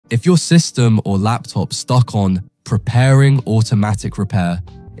If your system or laptop stuck on preparing automatic repair,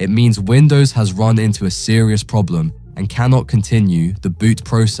 it means Windows has run into a serious problem and cannot continue the boot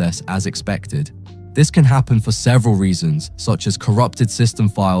process as expected. This can happen for several reasons, such as corrupted system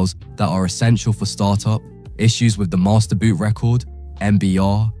files that are essential for startup, issues with the master boot record,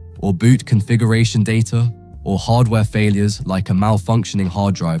 MBR, or boot configuration data, or hardware failures like a malfunctioning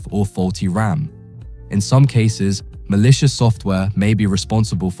hard drive or faulty RAM. In some cases, malicious software may be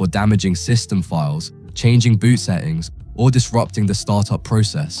responsible for damaging system files, changing boot settings, or disrupting the startup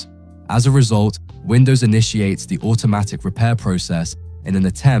process. As a result, Windows initiates the automatic repair process in an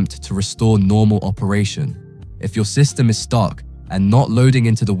attempt to restore normal operation. If your system is stuck and not loading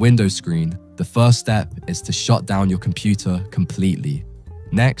into the Windows screen, the first step is to shut down your computer completely.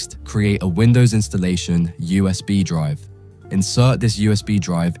 Next, create a Windows installation USB drive. Insert this USB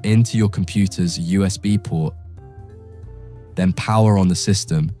drive into your computer's USB port, then power on the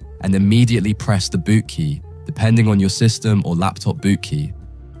system, and immediately press the boot key, depending on your system or laptop boot key.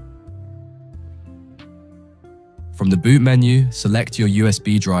 From the boot menu, select your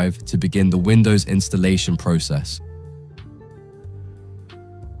USB drive to begin the Windows installation process.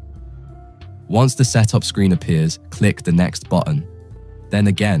 Once the setup screen appears, click the Next button. Then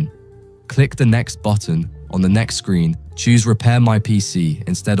again, click the Next button. On the next screen, choose Repair My PC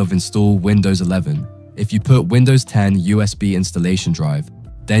instead of Install Windows 11. If you put Windows 10 USB installation drive,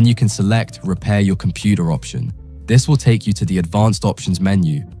 then you can select Repair Your Computer option. This will take you to the Advanced Options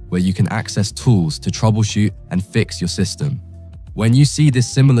menu, where you can access tools to troubleshoot and fix your system. When you see this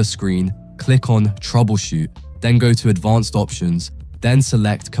similar screen, click on Troubleshoot, then go to Advanced Options, then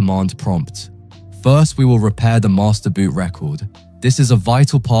select Command Prompt. First, we will repair the master boot record. This is a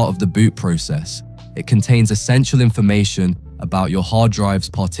vital part of the boot process. It contains essential information about your hard drive's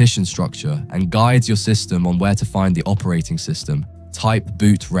partition structure and guides your system on where to find the operating system. Type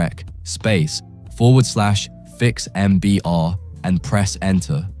bootrec /fix MBR and press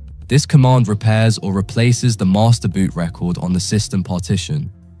Enter. This command repairs or replaces the master boot record on the system partition.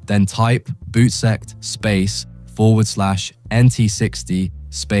 Then type bootsect /NT60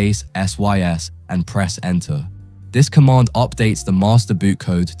 SYS and press Enter. This command updates the master boot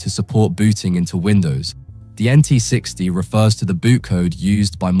code to support booting into Windows. The NT60 refers to the boot code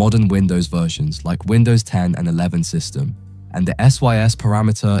used by modern Windows versions like Windows 10 and 11 system, and the SYS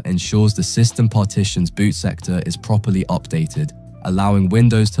parameter ensures the system partition's boot sector is properly updated, allowing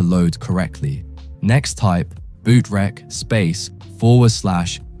Windows to load correctly. Next, type bootrec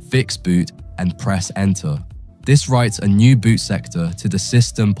 /fixboot and press Enter. This writes a new boot sector to the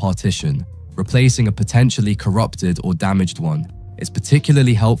system partition, replacing a potentially corrupted or damaged one. It's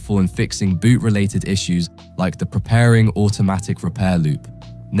particularly helpful in fixing boot-related issues like the preparing automatic repair loop.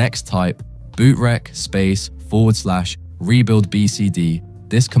 Next, type bootrec /rebuild BCD.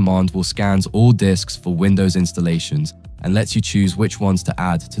 This command will scan all disks for Windows installations and lets you choose which ones to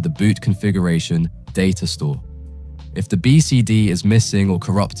add to the boot configuration data store. If the BCD is missing or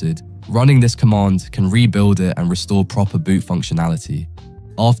corrupted, running this command can rebuild it and restore proper boot functionality.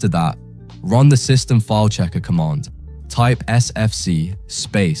 After that, run the system file checker command. Type sfc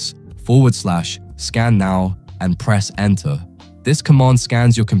 /scan now and press Enter. This command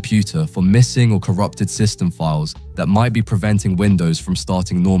scans your computer for missing or corrupted system files that might be preventing Windows from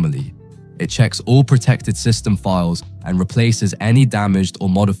starting normally. It checks all protected system files and replaces any damaged or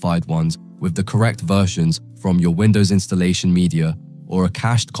modified ones with the correct versions from your Windows installation media or a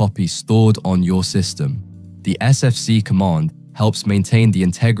cached copy stored on your system. The sfc command helps maintain the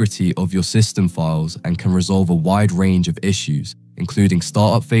integrity of your system files and can resolve a wide range of issues, including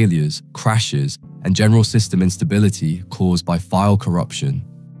startup failures, crashes, and general system instability caused by file corruption.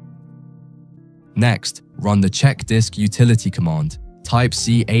 Next, run the check disk utility command. Type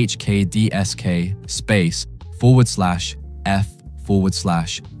chkdsk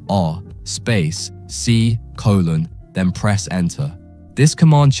 /f/r C:, then press Enter. This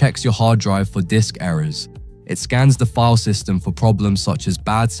command checks your hard drive for disk errors. It scans the file system for problems such as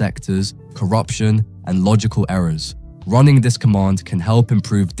bad sectors, corruption, and logical errors. Running this command can help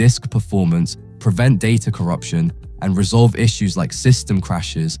improve disk performance, prevent data corruption, and resolve issues like system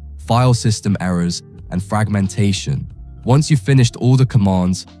crashes, file system errors, and fragmentation. Once you've finished all the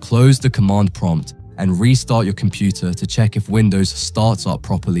commands, close the command prompt and restart your computer to check if Windows starts up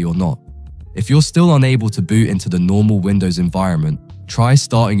properly or not. If you're still unable to boot into the normal Windows environment, try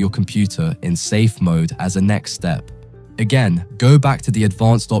starting your computer in safe mode as a next step. Again, go back to the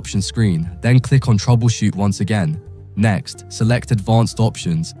Advanced Options screen, then click on Troubleshoot once again. Next, select Advanced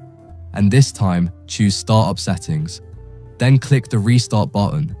Options, and this time, choose Startup Settings. Then click the Restart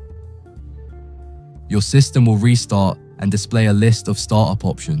button. Your system will restart and display a list of startup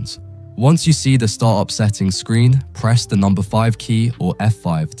options. Once you see the startup settings screen, press the number 5 key or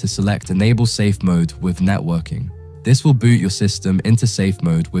F5 to select Enable Safe Mode with Networking. This will boot your system into safe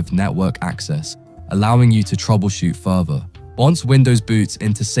mode with network access, allowing you to troubleshoot further. Once Windows boots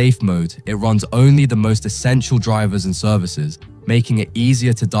into safe mode, it runs only the most essential drivers and services, making it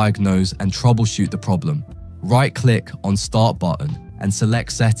easier to diagnose and troubleshoot the problem. Right-click on Start button and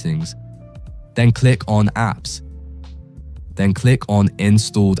select Settings, then click on Apps. Then click on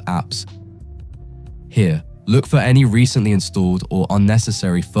Installed Apps. Here, look for any recently installed or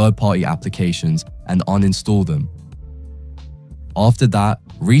unnecessary third-party applications and uninstall them. After that,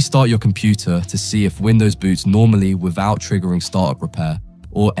 restart your computer to see if Windows boots normally without triggering startup repair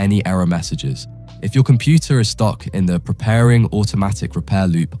or any error messages. If your computer is stuck in the preparing automatic repair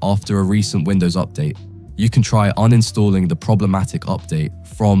loop after a recent Windows update, you can try uninstalling the problematic update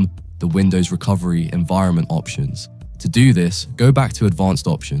from the Windows Recovery Environment options. To do this, go back to Advanced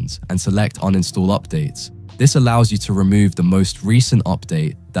Options and select Uninstall Updates. This allows you to remove the most recent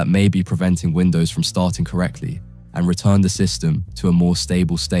update that may be preventing Windows from starting correctly and return the system to a more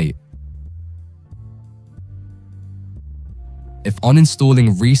stable state. If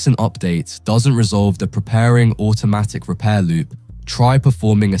uninstalling recent updates doesn't resolve the preparing automatic repair loop, try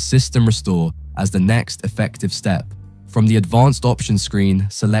performing a system restore as the next effective step. From the Advanced Options screen,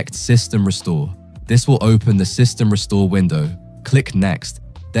 select System Restore. This will open the System Restore window. Click Next,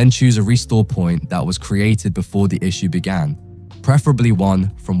 then choose a restore point that was created before the issue began, preferably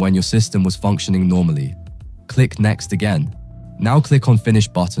one from when your system was functioning normally. Click Next again. Now click on Finish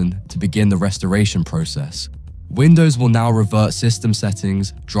button to begin the restoration process. Windows will now revert system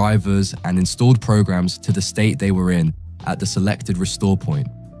settings, drivers, and installed programs to the state they were in at the selected restore point.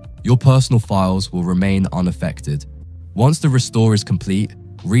 Your personal files will remain unaffected. Once the restore is complete,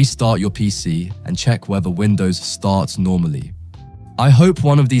 restart your PC and check whether Windows starts normally. I hope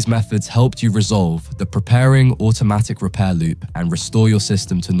one of these methods helped you resolve the preparing automatic repair loop and restore your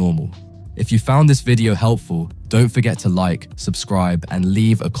system to normal. If you found this video helpful, don't forget to like, subscribe, and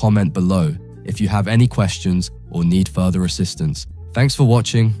leave a comment below if you have any questions or need further assistance. Thanks for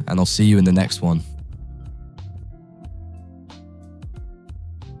watching, and I'll see you in the next one.